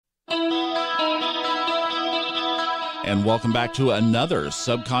and welcome back to another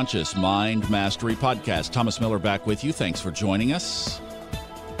Subconscious Mind Mastery podcast. Thomas Miller back with you. Thanks for joining us.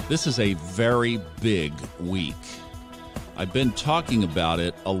 This is a very big week. I've been talking about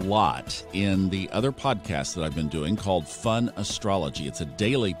it a lot in the other podcast that I've been doing called Fun Astrology. It's a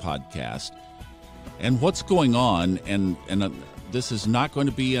daily podcast. And what's going on, and this is not going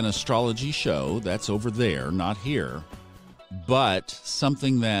to be an astrology show. That's over there, not here. But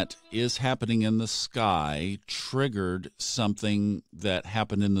something that is happening in the sky triggered something that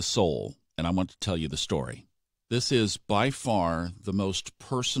happened in the soul, and I want to tell you the story. This is by far the most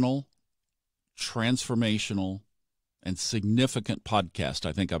personal, transformational, and significant podcast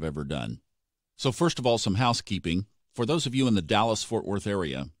I think I've ever done. So first of all, some housekeeping. For those of you in the Dallas-Fort Worth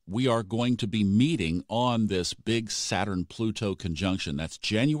area, we are going to be meeting on this big Saturn-Pluto conjunction. That's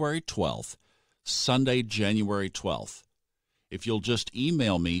January 12th, Sunday, January 12th. If you'll just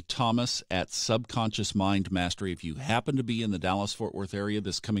email me, Thomas at Subconscious Mind Mastery, if you happen to be in the Dallas-Fort Worth area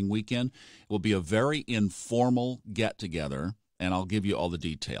this coming weekend, it will be a very informal get-together, and I'll give you all the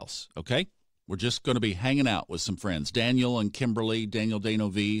details, okay? We're just going to be hanging out with some friends. Daniel and Kimberly, Daniel Dano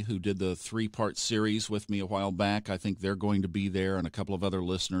V, who did the 3-part series with me a while back, I think they're going to be there, and a couple of other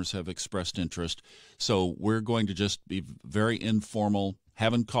listeners have expressed interest. So we're going to just be very informal,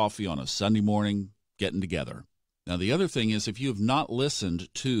 having coffee on a Sunday morning, getting together. Now, the other thing is, if you have not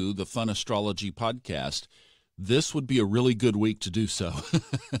listened to the Fun Astrology podcast, this would be a really good week to do so.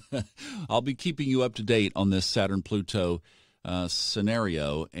 I'll be keeping you up to date on this Saturn-Pluto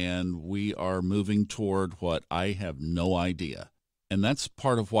scenario, and we are moving toward what I have no idea. And that's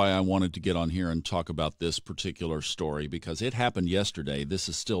part of why I wanted to get on here and talk about this particular story, because it happened yesterday. This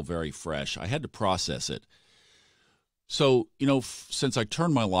is still very fresh. I had to process it. So, since I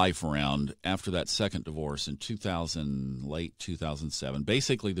turned my life around after that second divorce in late 2007,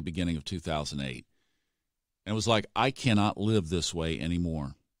 basically the beginning of 2008, and it was like, I cannot live this way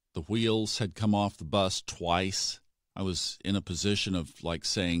anymore. The wheels had come off the bus twice. I was in a position of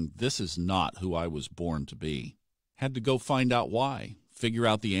saying, this is not who I was born to be. Had to go find out why, figure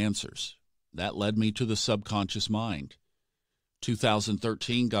out the answers. That led me to the subconscious mind.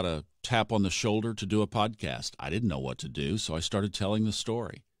 2013, got a tap on the shoulder to do a podcast. I didn't know what to do, so I started telling the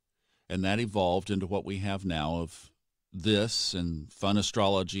story. And that evolved into what we have now of this and Fun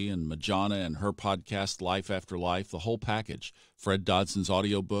Astrology and Majana and her podcast, Life After Life, the whole package. Fred Dodson's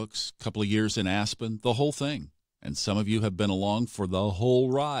audiobooks, a couple of years in Aspen, the whole thing. And some of you have been along for the whole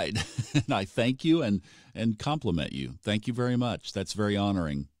ride. And I thank you and compliment you. Thank you very much. That's very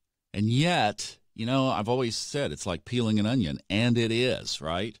honoring. And yet, I've always said it's like peeling an onion, and it is,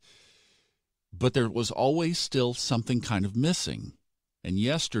 right? But there was always still something kind of missing. And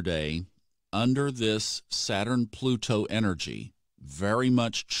yesterday, under this Saturn-Pluto energy, very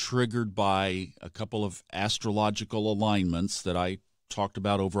much triggered by a couple of astrological alignments that I talked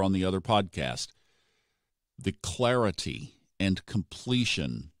about over on the other podcast, the clarity and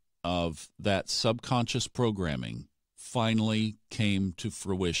completion of that subconscious programming finally came to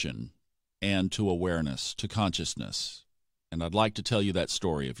fruition and to awareness, to consciousness. And I'd like to tell you that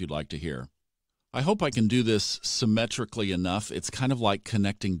story if you'd like to hear. I hope I can do this symmetrically enough. It's kind of like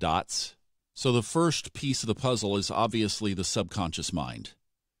connecting dots. So the first piece of the puzzle is obviously the subconscious mind.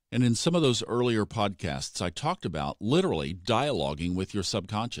 And in some of those earlier podcasts, I talked about literally dialoguing with your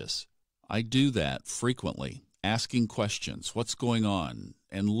subconscious. I do that frequently, asking questions, what's going on,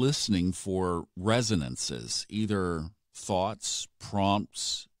 and listening for resonances, either thoughts,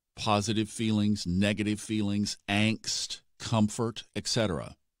 prompts, positive feelings, negative feelings, angst, comfort,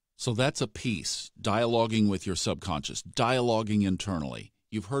 etc. So that's a piece, dialoguing with your subconscious, dialoguing internally.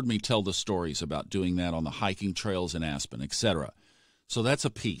 You've heard me tell the stories about doing that on the hiking trails in Aspen, etc. So that's a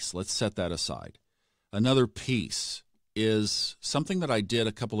piece. Let's set that aside. Another piece is something that I did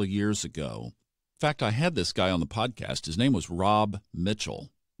a couple of years ago. In fact, I had this guy on the podcast. His name was Rob Mitchell,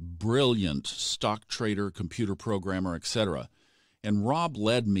 brilliant stock trader, computer programmer, etc. And Rob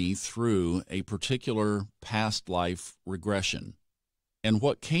led me through a particular past life regression. And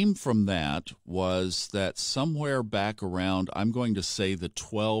what came from that was that somewhere back around, I'm going to say the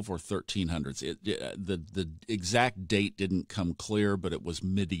 12 or 1300s. The exact date didn't come clear, but it was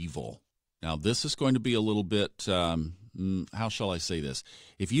medieval. Now, this is going to be a little bit, how shall I say this?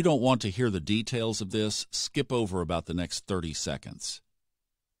 If you don't want to hear the details of this, skip over about the next 30 seconds.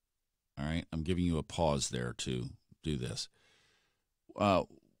 All right, I'm giving you a pause there to do this.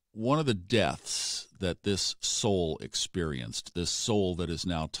 One of the deaths that this soul experienced, this soul that is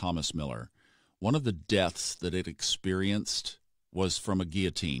now Thomas Miller, one of the deaths that it experienced was from a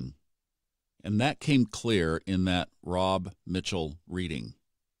guillotine. And that came clear in that Rob Mitchell reading.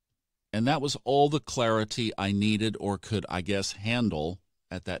 And that was all the clarity I needed or could, I guess, handle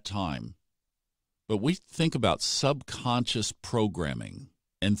at that time. But we think about subconscious programming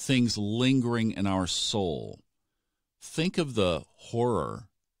and things lingering in our soul. Think of the horror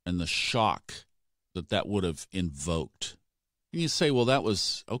and the shock that would have invoked. And you say, well, that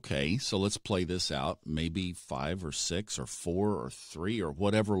was okay, so let's play this out. Maybe 5 or 6 or 4 or 3 or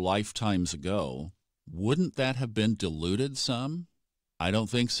whatever lifetimes ago. Wouldn't that have been diluted some? I don't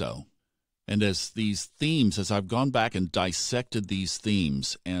think so. And as I've gone back and dissected these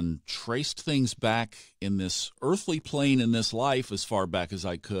themes and traced things back in this earthly plane in this life as far back as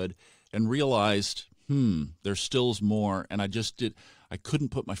I could, and realized, there still's more, and I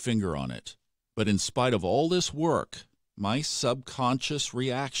couldn't put my finger on it. But in spite of all this work, my subconscious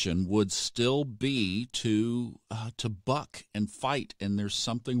reaction would still be to buck and fight, and there's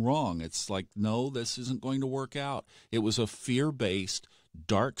something wrong. It's like, no, this isn't going to work out. It was a fear-based,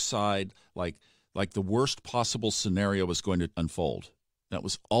 dark side, like the worst possible scenario was going to unfold. That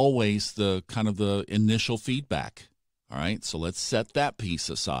was always the kind of the initial feedback. All right, so let's set that piece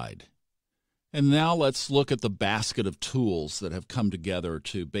aside. And now let's look at the basket of tools that have come together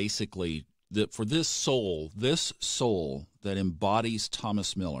to basically, for this soul that embodies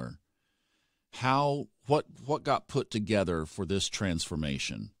Thomas Miller, what got put together for this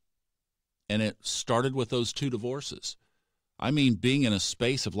transformation. And it started with those 2 divorces. I mean, being in a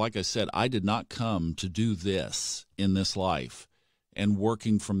space of, like I said, I did not come to do this in this life, and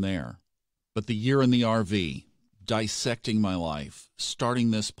working from there. But the year in the RV, dissecting my life,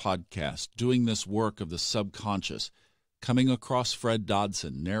 starting this podcast, doing this work of the subconscious, coming across Fred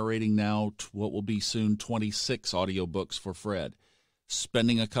Dodson, narrating now what will be soon 26 audiobooks for Fred,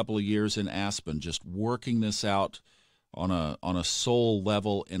 spending a couple of years in Aspen, just working this out on a soul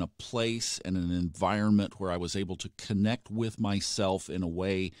level in a place and an environment where I was able to connect with myself in a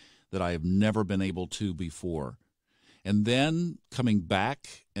way that I have never been able to before. And then coming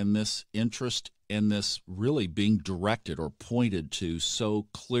back, and this interest in this really being directed or pointed to so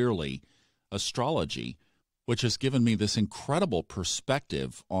clearly, astrology, which has given me this incredible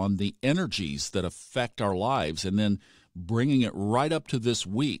perspective on the energies that affect our lives, and then bringing it right up to this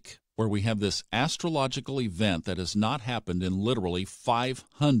week, where we have this astrological event that has not happened in literally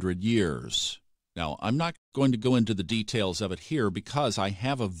 500 years. Now, I'm not going to go into the details of it here because I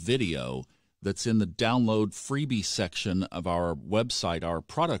have a video that's in the download freebie section of our website. Our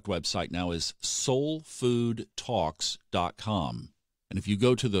product website now is soulfoodtalks.com. And if you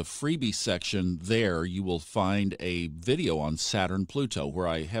go to the freebie section there, you will find a video on Saturn Pluto where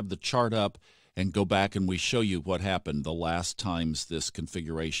I have the chart up and go back and we show you what happened the last times this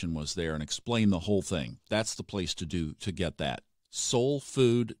configuration was there and explain the whole thing. That's the place to get that.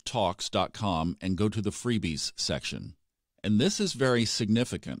 soulfoodtalks.com, and go to the freebies section. And this is very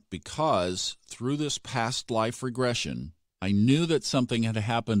significant because through this past life regression, I knew that something had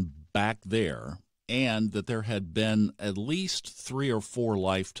happened back there, and that there had been at least 3 or 4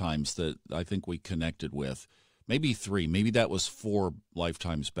 lifetimes that I think we connected with. Maybe 3, maybe that was 4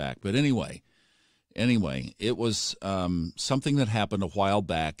 lifetimes back. But anyway, it was something that happened a while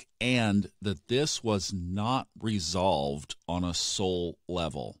back, and that this was not resolved on a soul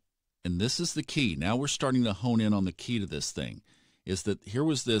level. And this is the key. Now we're starting to hone in on the key to this thing, is that here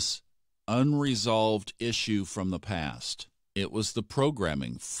was this unresolved issue from the past. It was the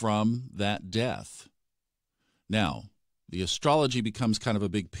programming from that death. Now, the astrology becomes kind of a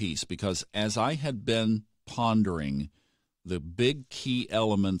big piece, because as I had been pondering the big key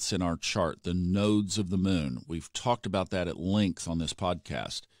elements in our chart, the nodes of the moon, we've talked about that at length on this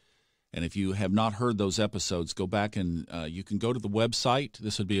podcast. And if you have not heard those episodes, go back and you can go to the website.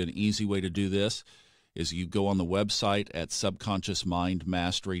 This would be an easy way to do this, is you go on the website at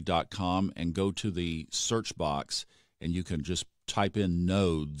subconsciousmindmastery.com and go to the search box, and you can just type in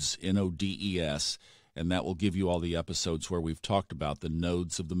nodes, N-O-D-E-S, and that will give you all the episodes where we've talked about the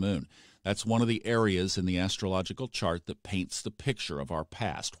nodes of the moon. That's one of the areas in the astrological chart that paints the picture of our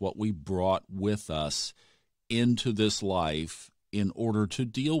past, what we brought with us into this life in order to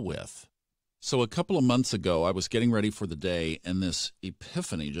deal with. So a couple of months ago, I was getting ready for the day, and this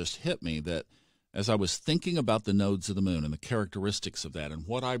epiphany just hit me that as I was thinking about the nodes of the moon and the characteristics of that and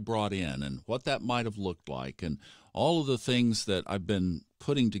what I brought in and what that might have looked like and all of the things that I've been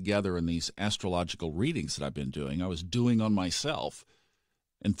putting together in these astrological readings that I've been doing, I was doing on myself.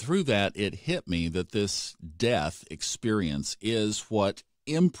 And through that, it hit me that this death experience is what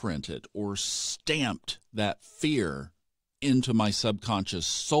imprinted or stamped that fear into my subconscious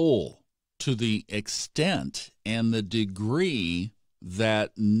soul to the extent and the degree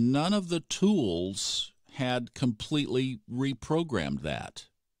that none of the tools had completely reprogrammed that.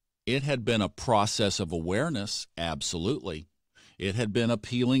 It had been a process of awareness, absolutely. It had been a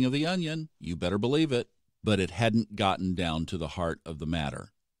peeling of the onion, you better believe it, but it hadn't gotten down to the heart of the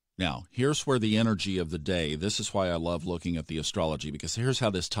matter. Now, here's where the energy of the day, this is why I love looking at the astrology, because here's how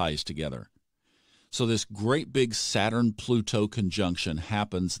this ties together. So this great big Saturn-Pluto conjunction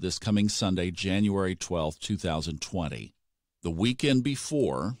happens this coming Sunday, January 12th, 2020. The weekend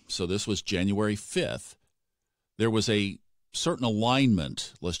before, so this was January 5th, there was a certain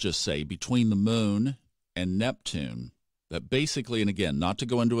alignment, let's just say, between the moon and Neptune that basically, and again, not to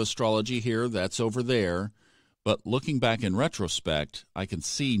go into astrology here, that's over there, but looking back in retrospect, I can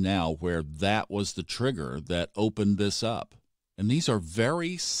see now where that was the trigger that opened this up. And these are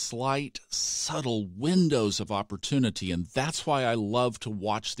very slight, subtle windows of opportunity, and that's why I love to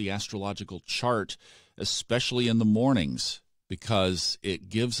watch the astrological chart, especially in the mornings, because it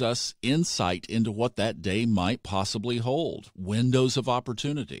gives us insight into what that day might possibly hold, windows of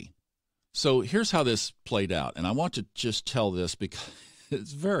opportunity. So here's how this played out, and I want to just tell this because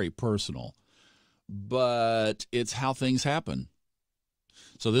it's very personal, but it's how things happen.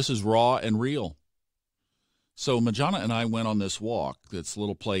 So this is raw and real. So Majana and I went on this walk, this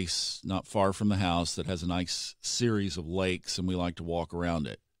little place not far from the house that has a nice series of lakes, and we like to walk around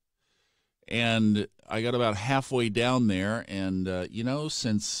it. And I got about halfway down there, and,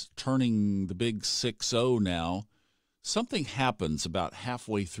 since turning the big 6-0 now, something happens about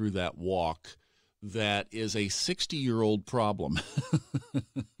halfway through that walk that is a 60-year-old problem.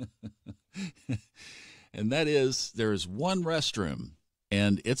 And that is, there is one restroom,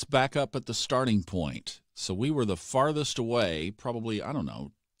 and it's back up at the starting point. So we were the farthest away, probably,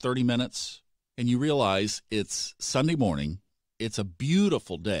 30 minutes. And you realize it's Sunday morning. It's a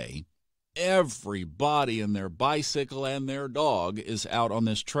beautiful day. Everybody and their bicycle and their dog is out on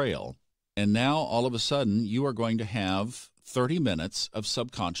this trail. And now, all of a sudden, you are going to have 30 minutes of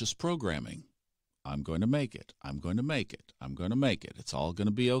subconscious programming. I'm going to make it. I'm going to make it. I'm going to make it. It's all going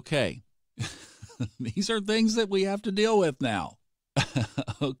to be okay. These are things that we have to deal with now.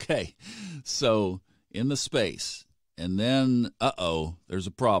 Okay, so in the space, and then, there's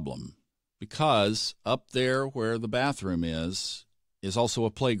a problem. Because up there where the bathroom is also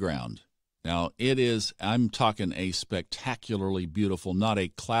a playground. Now, it is, I'm talking a spectacularly beautiful, not a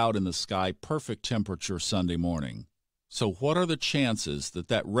cloud in the sky, perfect temperature Sunday morning. So what are the chances that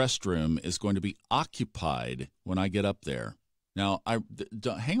that restroom is going to be occupied when I get up there? Now,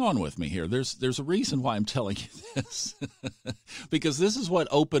 hang on with me here. There's a reason why I'm telling you this. Because this is what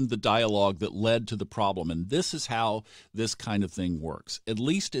opened the dialogue that led to the problem, and this is how this kind of thing works. At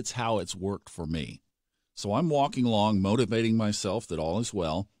least it's how it's worked for me. So I'm walking along, motivating myself that all is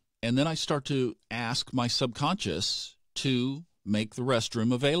well, and then I start to ask my subconscious to make the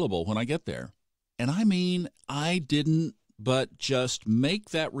restroom available when I get there. And I didn't but just make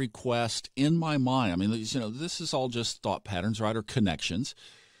that request in my mind. This is all just thought patterns, right, or connections.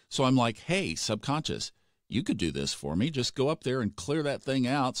 So I'm like, hey, subconscious, you could do this for me. Just go up there and clear that thing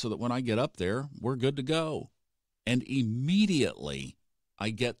out so that when I get up there, we're good to go. And immediately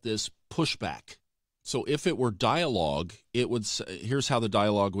I get this pushback. So if it were dialogue, it would say, here's how the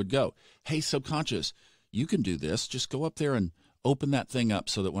dialogue would go. Hey, subconscious, you can do this. Just go up there and open that thing up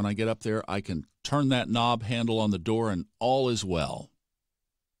so that when I get up there, I can turn that knob handle on the door and all is well.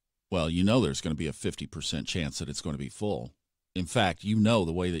 Well, there's going to be a 50% chance that it's going to be full. In fact, the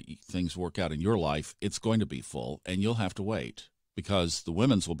way that things work out in your life, it's going to be full, and you'll have to wait because the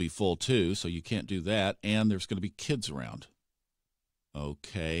women's will be full too, so you can't do that, and there's going to be kids around.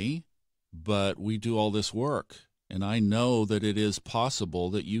 Okay, but we do all this work, and I know that it is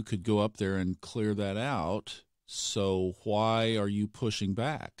possible that you could go up there and clear that out. So why are you pushing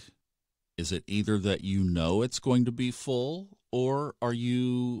back? Is it either that it's going to be full, or are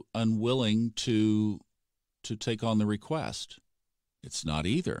you unwilling to take on the request? It's not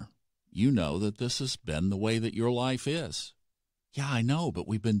either. You know that this has been the way that your life is. Yeah, I know, but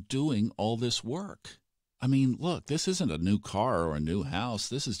we've been doing all this work. Look, this isn't a new car or a new house.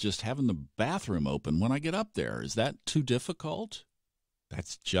 This is just having the bathroom open when I get up there. Is that too difficult?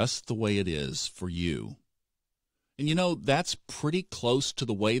 That's just the way it is for you. And that's pretty close to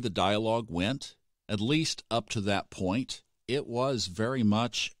the way the dialogue went, at least up to that point. It was very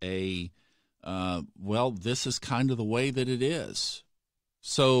much this is kind of the way that it is.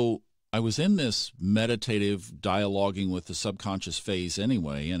 So I was in this meditative dialoguing with the subconscious phase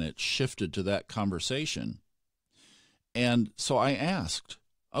anyway, and it shifted to that conversation. And so I asked,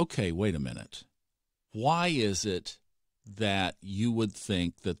 okay, wait a minute. Why is it that you would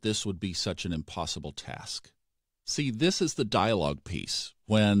think that this would be such an impossible task? See, this is the dialogue piece.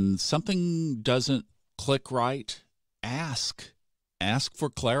 When something doesn't click right, ask. Ask for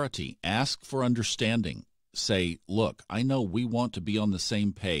clarity. Ask for understanding. Say, look, I know we want to be on the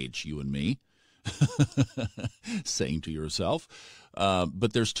same page, you and me, saying to yourself,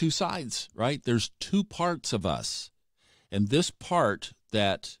 but there's two sides, right? There's two parts of us. And this part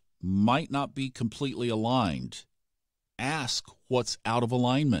that might not be completely aligned, ask what's out of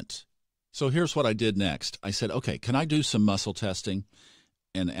alignment. So here's what I did next. I said, okay, can I do some muscle testing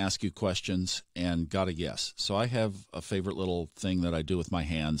and ask you questions? And got a yes. So I have a favorite little thing that I do with my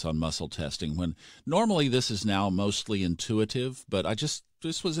hands on muscle testing, when normally this is now mostly intuitive, but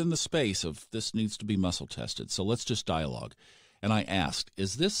this was in the space of this needs to be muscle tested. So let's just dialogue. And I asked,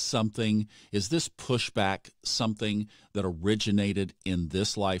 is this pushback something that originated in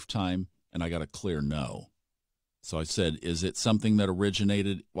this lifetime? And I got a clear no. So I said, is it something that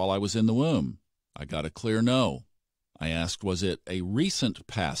originated while I was in the womb? I got a clear no. I asked, was it a recent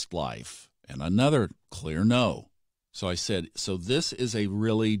past life? And another clear no. So I said, so this is a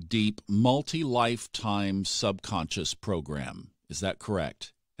really deep, multi-lifetime subconscious program. Is that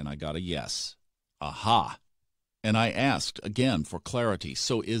correct? And I got a yes. Aha. And I asked, again, for clarity,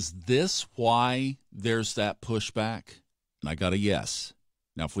 so is this why there's that pushback? And I got a yes.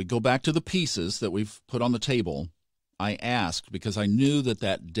 Now, if we go back to the pieces that we've put on the table, I asked because I knew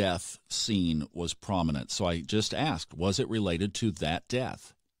that death scene was prominent. So I just asked, was it related to that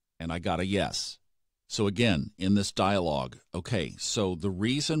death? And I got a yes. So again, in this dialogue, okay, so the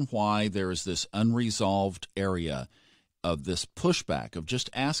reason why there is this unresolved area of this pushback of just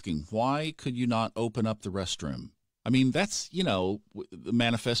asking, why could you not open up the restroom? I mean, that's,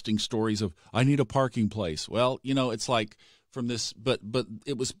 manifesting stories of, I need a parking place. Well, it's like from this, but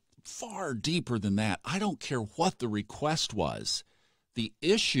it was far deeper than that. I don't care what the request was. The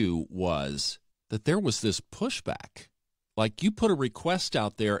issue was that there was this pushback. Like, you put a request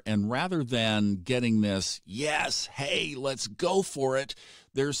out there, and rather than getting this, yes, hey, let's go for it,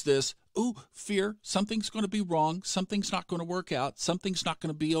 there's this, ooh, fear, something's going to be wrong, something's not going to work out, something's not going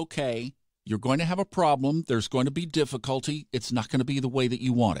to be okay, you're going to have a problem, there's going to be difficulty, it's not going to be the way that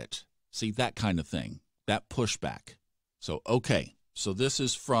you want it. See, that kind of thing, that pushback. So, okay, so this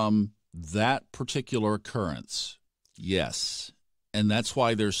is from that particular occurrence. Yes. And that's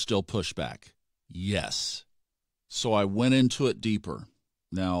why there's still pushback. Yes. So I went into it deeper.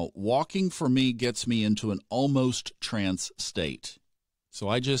 Now, walking for me gets me into an almost trance state. So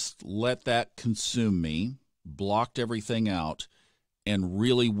I just let that consume me, blocked everything out, and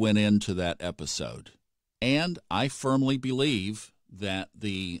really went into that episode. And I firmly believe that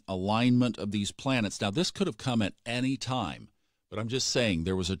the alignment of these planets, now this could have come at any time, but I'm just saying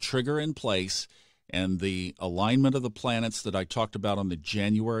there was a trigger in place, and the alignment of the planets that I talked about on the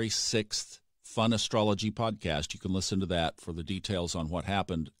January 6th Fun Astrology podcast, you can listen to that for the details on what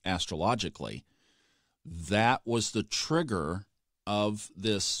happened astrologically. That was the trigger of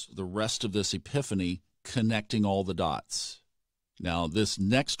this, the rest of this epiphany, connecting all the dots. Now, this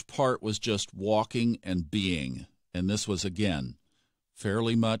next part was just walking and being, and this was, again,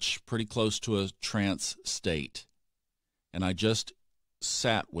 fairly much pretty close to a trance state. And I just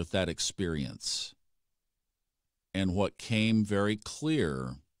sat with that experience. And what came very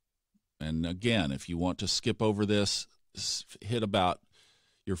clear, and again, if you want to skip over this, hit about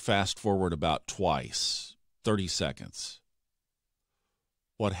your fast forward about twice, 30 seconds.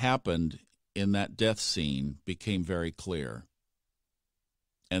 What happened in that death scene became very clear.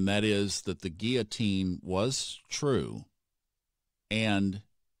 And that is that the guillotine was true, and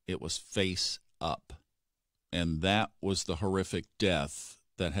it was face up. And that was the horrific death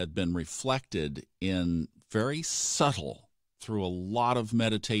that had been reflected in very subtle, through a lot of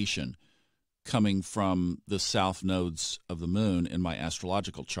meditation, coming from the south nodes of the moon in my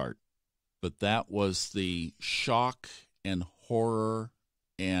astrological chart. But that was the shock and horror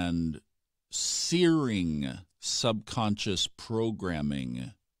and searing subconscious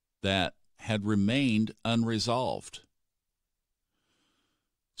programming that had remained unresolved.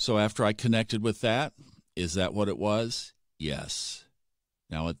 So after I connected with that, is that what it was? Yes.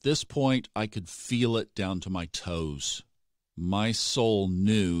 Now at this point, I could feel it down to my toes. My soul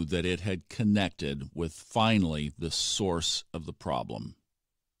knew that it had connected with finally the source of the problem.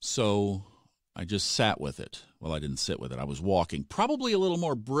 So I just sat with it. Well, I didn't sit with it. I was walking, probably a little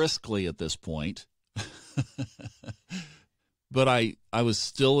more briskly at this point. But I was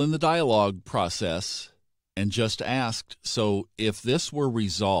still in the dialogue process and just asked, so if this were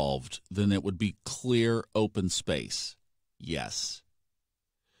resolved, then it would be clear open space. Yes.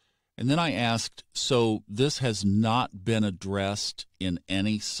 And then I asked, so this has not been addressed in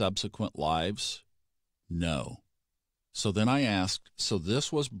any subsequent lives? No. So then I asked, so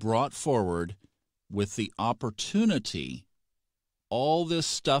this was brought forward with the opportunity all this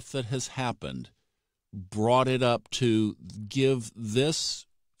stuff that has happened brought it up to give this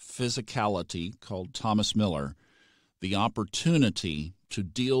physicality called Thomas Miller the opportunity to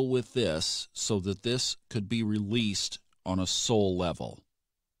deal with this so that this could be released on a soul level?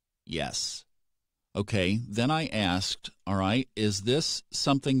 Yes. Okay, then I asked, all right, is this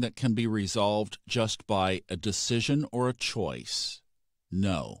something that can be resolved just by a decision or a choice?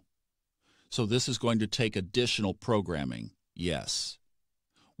 No. So this is going to take additional programming? Yes.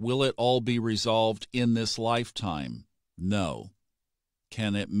 Will it all be resolved in this lifetime? No.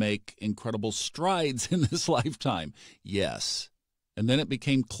 Can it make incredible strides in this lifetime? Yes. And then it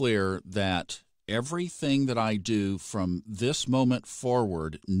became clear that everything that I do from this moment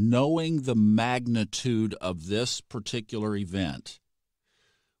forward, knowing the magnitude of this particular event,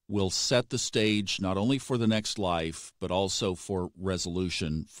 will set the stage not only for the next life, but also for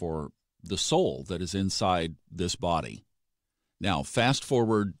resolution for the soul that is inside this body. Now, fast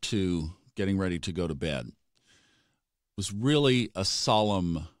forward to getting ready to go to bed. It was really a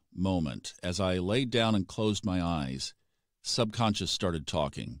solemn moment. As I laid down and closed my eyes, subconscious started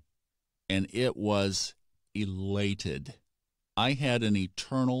talking, and it was elated. I had an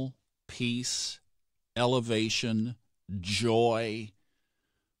eternal peace, elevation, joy,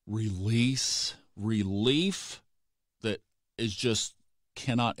 release, relief that is just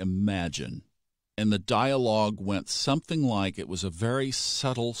cannot imagine. And the dialogue went something like, it was a very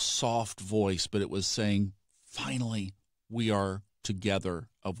subtle, soft voice, but it was saying, finally, we are together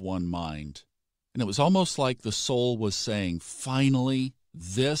of one mind. And it was almost like the soul was saying, finally,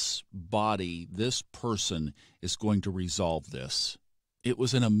 this body, this person is going to resolve this. It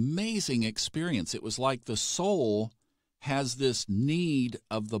was an amazing experience. It was like the soul has this need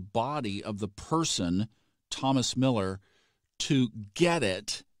of the body of the person, Thomas Miller, to get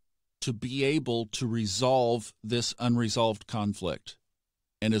it, to be able to resolve this unresolved conflict.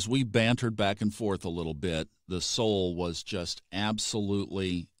 And as we bantered back and forth a little bit, the soul was just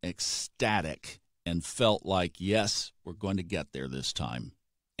absolutely ecstatic and felt like, yes, we're going to get there this time.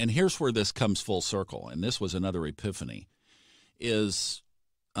 And here's where this comes full circle, and this was another epiphany, is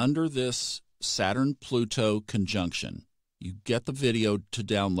under this Saturn-Pluto conjunction, you get the video to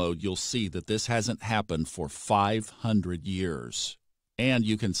download, you'll see that this hasn't happened for 500 years. And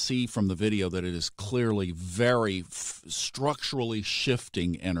you can see from the video that it is clearly very structurally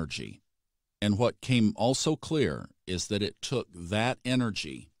shifting energy. And what came also clear is that it took that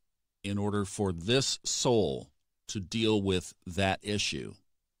energy in order for this soul to deal with that issue.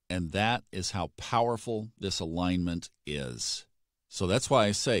 And that is how powerful this alignment is. So that's why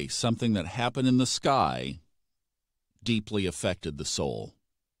I say something that happened in the sky deeply affected the soul.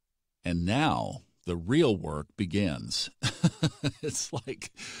 And now the real work begins. It's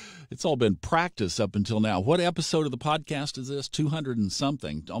like it's all been practice up until now. What episode of the podcast is this? 200 and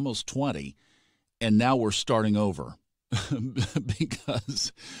something, almost 20. And now we're starting over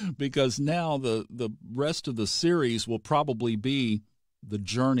because now the rest of the series will probably be the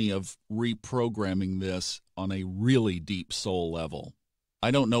journey of reprogramming this on a really deep soul level. I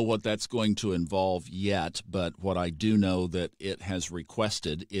don't know what that's going to involve yet, but what I do know that it has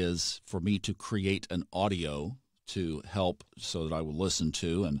requested is for me to create an audio to help so that I will listen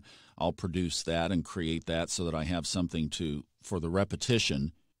to, and I'll produce that and create that so that I have something for the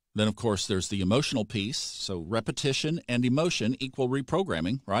repetition. Then, of course, there's the emotional piece. So repetition and emotion equal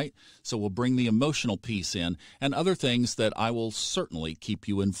reprogramming, right? So we'll bring the emotional piece in and other things that I will certainly keep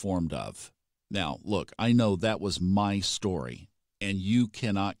you informed of. Now, look, I know that was my story. And you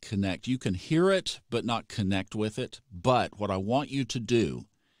cannot connect. You can hear it, but not connect with it. But what I want you to do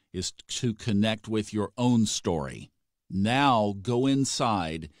is to connect with your own story. Now go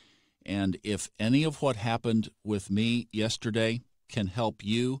inside, and if any of what happened with me yesterday can help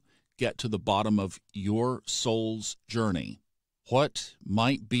you get to the bottom of your soul's journey, what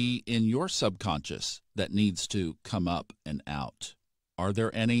might be in your subconscious that needs to come up and out? Are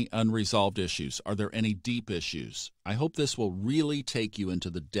there any unresolved issues? Are there any deep issues? I hope this will really take you into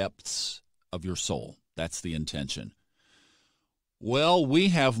the depths of your soul. That's the intention. Well, we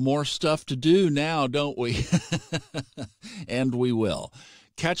have more stuff to do now, don't we? And we will.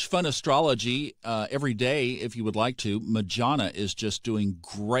 Catch Fun Astrology every day if you would like to. Majana is just doing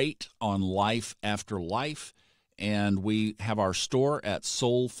great on Life After Life. And we have our store at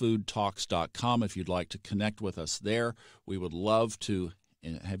soulfoodtalks.com if you'd like to connect with us there. We would love to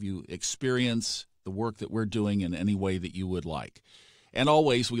have you experience the work that we're doing in any way that you would like. And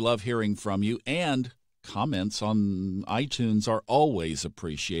always, we love hearing from you, and comments on iTunes are always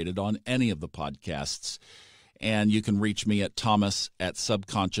appreciated on any of the podcasts. And you can reach me at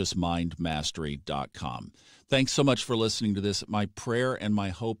thomas@subconsciousmindmastery.com. Thanks so much for listening to this. My prayer and my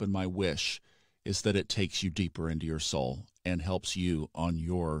hope and my wish is that it takes you deeper into your soul and helps you on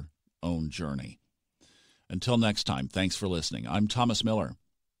your own journey. Until next time, thanks for listening. I'm Thomas Miller.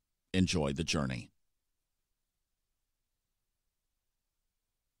 Enjoy the journey.